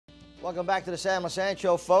Welcome back to the Sam Lesante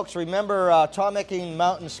Show, folks. Remember, Atomic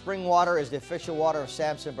Mountain Spring Water is the official water of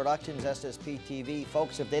Samson Productions, SSP TV.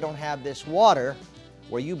 Folks, if they don't have this water,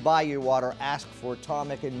 where you buy your water, ask for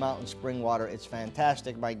Atomic Mountain Spring Water. It's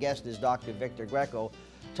fantastic. My guest is Dr. Victor Greco,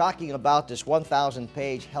 talking about this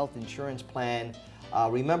 1,000-page health insurance plan.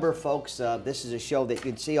 Remember, folks, this is a show that you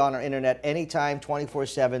can see on our internet anytime,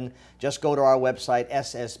 24/7. Just go to our website,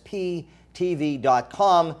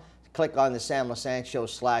 ssptv.com. Click on the Sam Lesante Show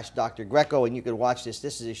 /Dr. Greco, and you can watch this.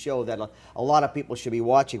 This is a show that a lot of people should be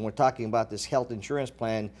watching. We're talking about this health insurance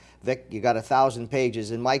plan. Vic, you got 1,000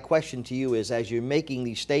 pages, and my question to you is, as you're making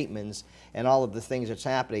these statements and all of the things that's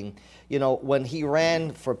happening, you know, when he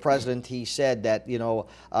ran for president, he said that,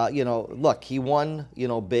 look, he won,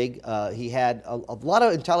 big. He had a lot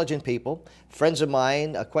of intelligent people, friends of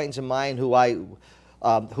mine, acquaintances of mine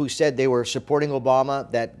who said they were supporting Obama,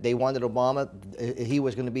 that they wanted Obama. He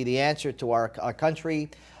was going to be the answer to our country.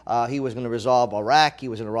 He was going to resolve Iraq. He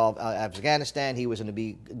was going to resolve Afghanistan. He was going to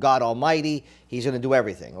be God Almighty. He's going to do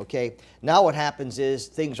everything, okay? Now what happens is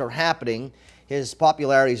things are happening. His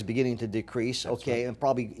popularity is beginning to decrease, okay, and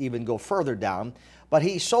probably even go further down. But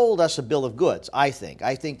he sold us a bill of goods, I think.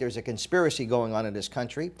 I think there's a conspiracy going on in this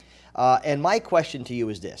country. And my question to you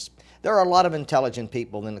is this. There are a lot of intelligent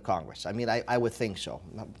people in the Congress. I mean, I would think so.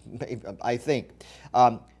 I think.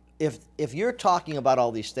 If you're talking about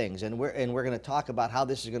all these things, and we're going to talk about how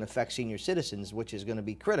this is going to affect senior citizens, which is going to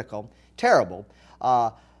be critical, terrible,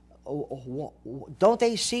 don't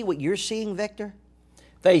they see what you're seeing, Victor?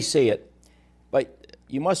 They see it. But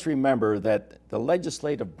you must remember that the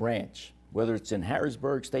legislative branch, whether it's in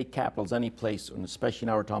Harrisburg, state capitals, any place, and especially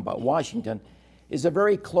now we're talking about Washington, is a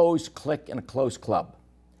very closed clique and a closed club.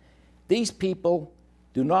 These people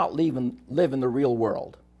do not live in the real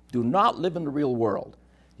world. Do not live in the real world.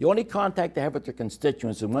 The only contact they have with their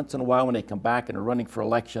constituents, and once in a while when they come back and are running for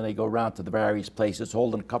election, they go around to the various places,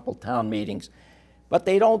 holding a couple town meetings. But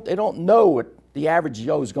they don't know what the average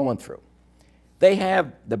Joe is going through. They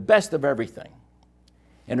have the best of everything.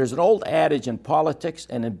 And there's an old adage in politics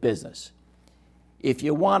and in business. If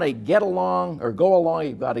you want to get along or go along,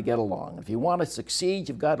 you've got to get along. If you want to succeed,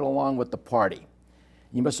 you've got to go along with the party.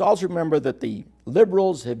 You must also remember that the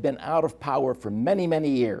liberals have been out of power for many, many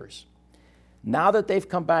years. Now that they've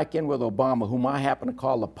come back in with Obama, whom I happen to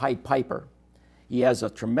call the Pied Piper, he has a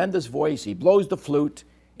tremendous voice, he blows the flute,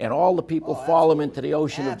 and all the people fall him into the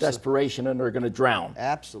ocean of desperation and they're going to drown.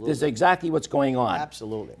 Absolutely. This is exactly what's going on.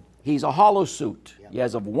 Absolutely. He's a hollow suit. Yep. He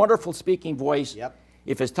has a wonderful speaking voice. Yep.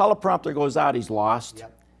 If his teleprompter goes out, he's lost.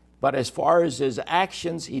 Yep. But as far as his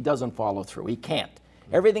actions, he doesn't follow through. He can't.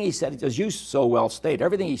 Everything he said, as you so well state,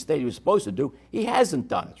 everything he stated he was supposed to do, he hasn't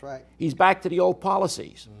done. That's right. He's back to the old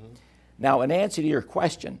policies. Now, in answer to your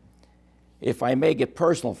question, if I may get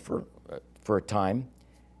personal for a time,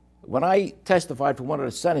 when I testified for one of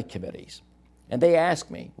the Senate committees, and they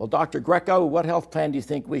asked me, well, Dr. Greco, what health plan do you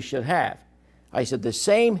think we should have? I said, the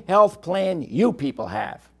same health plan you people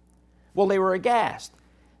have. Well, they were aghast.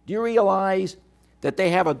 Do you realize that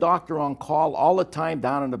they have a doctor on call all the time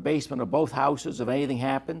down in the basement of both houses if anything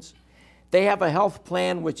happens? They have a health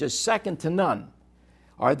plan which is second to none.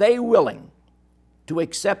 Are they willing to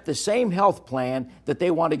accept the same health plan that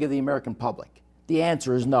they want to give the American public? The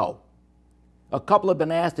answer is no. A couple have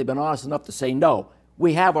been asked, they've been honest enough to say no.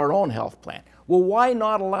 We have our own health plan. Well, why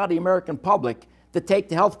not allow the American public to take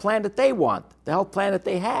the health plan that they want, the health plan that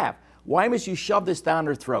they have? Why must you shove this down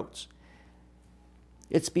their throats?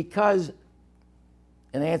 It's because,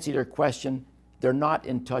 in answer to your question, they're not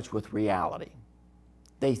in touch with reality.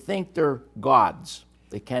 They think they're gods.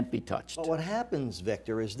 They can't be touched. But what happens,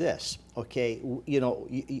 Victor, is this, okay?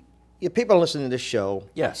 People listen to this show,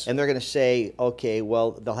 yes, and they're going to say, okay,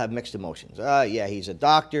 well, they'll have mixed emotions. Yeah, he's a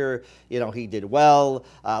doctor, he did well.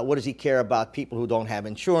 What does he care about people who don't have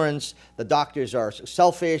insurance? The doctors are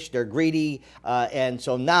selfish, they're greedy, and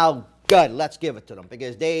so now, good, let's give it to them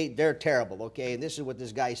because they're terrible, okay? And this is what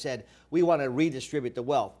this guy said. We want to redistribute the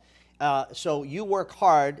wealth. So you work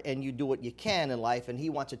hard and you do what you can in life, and he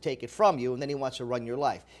wants to take it from you, and then he wants to run your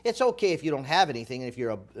life. It's okay if you don't have anything, and if you're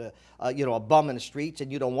a bum in the streets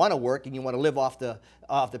and you don't want to work and you want to live off the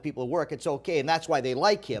people who work. It's okay, and that's why they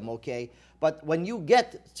like him. Okay, but when you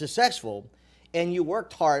get successful and you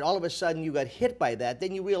worked hard, all of a sudden you got hit by that.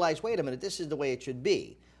 Then you realize, wait a minute, this is the way it should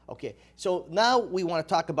be. Okay, so now we want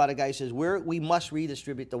to talk about a guy who says we must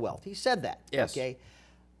redistribute the wealth. He said that. Yes. Okay.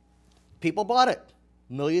 People bought it.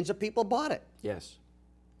 Millions of people bought it. Yes.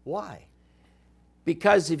 Why?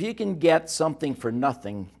 Because if you can get something for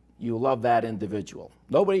nothing, you love that individual.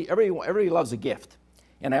 Everybody loves a gift.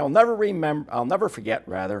 And I'll never forget,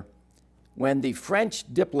 when the French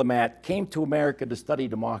diplomat came to America to study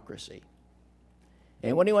democracy.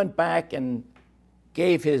 And when he went back and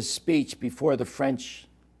gave his speech before the French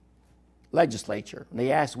legislature, and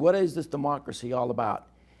they asked, what is this democracy all about?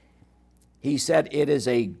 He said, it is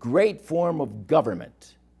a great form of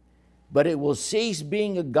government, but it will cease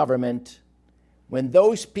being a government when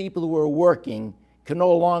those people who are working can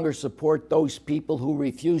no longer support those people who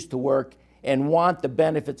refuse to work and want the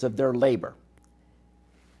benefits of their labor.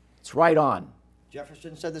 It's right on.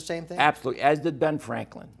 Jefferson said the same thing? Absolutely, as did Ben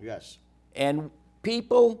Franklin. Yes. And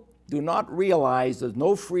people do not realize there's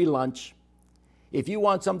no free lunch. If you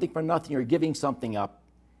want something for nothing, you're giving something up.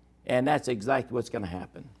 And that's exactly what's going to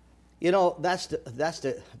happen. You know, that's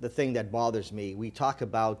the thing that bothers me. We talk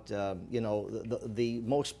about, you know, the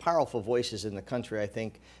most powerful voices in the country. I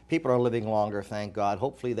think people are living longer, thank God.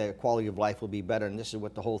 Hopefully their quality of life will be better, and this is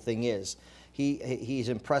what the whole thing is. He's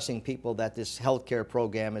impressing people that this health care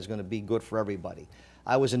program is going to be good for everybody.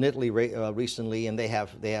 I was in Italy recently, and they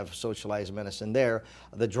have socialized medicine there.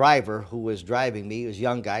 The driver who was driving me was a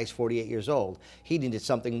young guy, he's 48 years old. He needed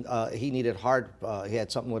something. He needed heart. He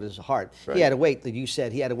had something with his heart. Right. He had to wait. You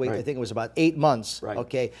said he had to wait. Right. I think it was about 8 months. Right.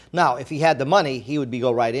 Okay. Now, if he had the money, he would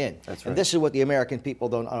go right in. That's right. And this is what the American people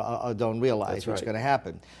don't realize. That's what's right. going to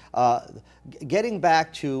happen. Getting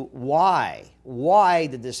back to why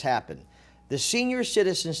did this happen? The senior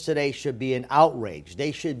citizens today should be in outrage.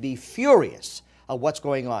 They should be furious of what's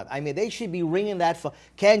going on. I mean, they should be ringing that phone.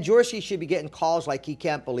 Ken Dorsey should be getting calls like he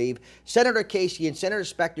can't believe. Senator Casey and Senator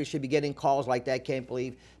Specter should be getting calls like that can't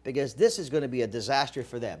believe, because this is going to be a disaster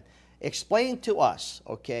for them. Explain to us,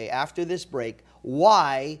 okay, after this break,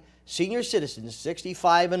 why senior citizens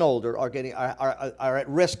 65 and older are at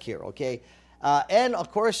risk here, okay? And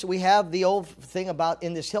of course, we have the old thing about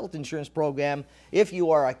in this health insurance program, if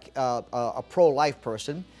you are a pro-life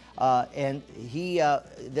person, and the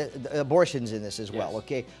abortion's in this as well, Yes.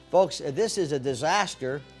 okay? Folks, this is a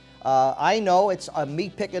disaster. I know it's me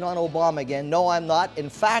picking on Obama again. No, I'm not. In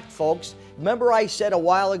fact, folks, remember I said a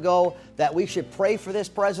while ago that we should pray for this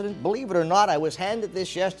president? Believe it or not, I was handed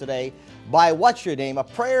this yesterday by what's-your-name, a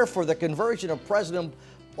prayer for the conversion of President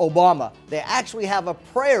Obama. They actually have a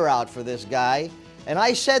prayer out for this guy. And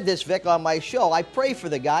I said this, Vic, on my show. I pray for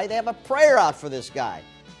the guy. They have a prayer out for this guy.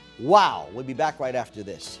 Wow. We'll be back right after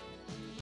this.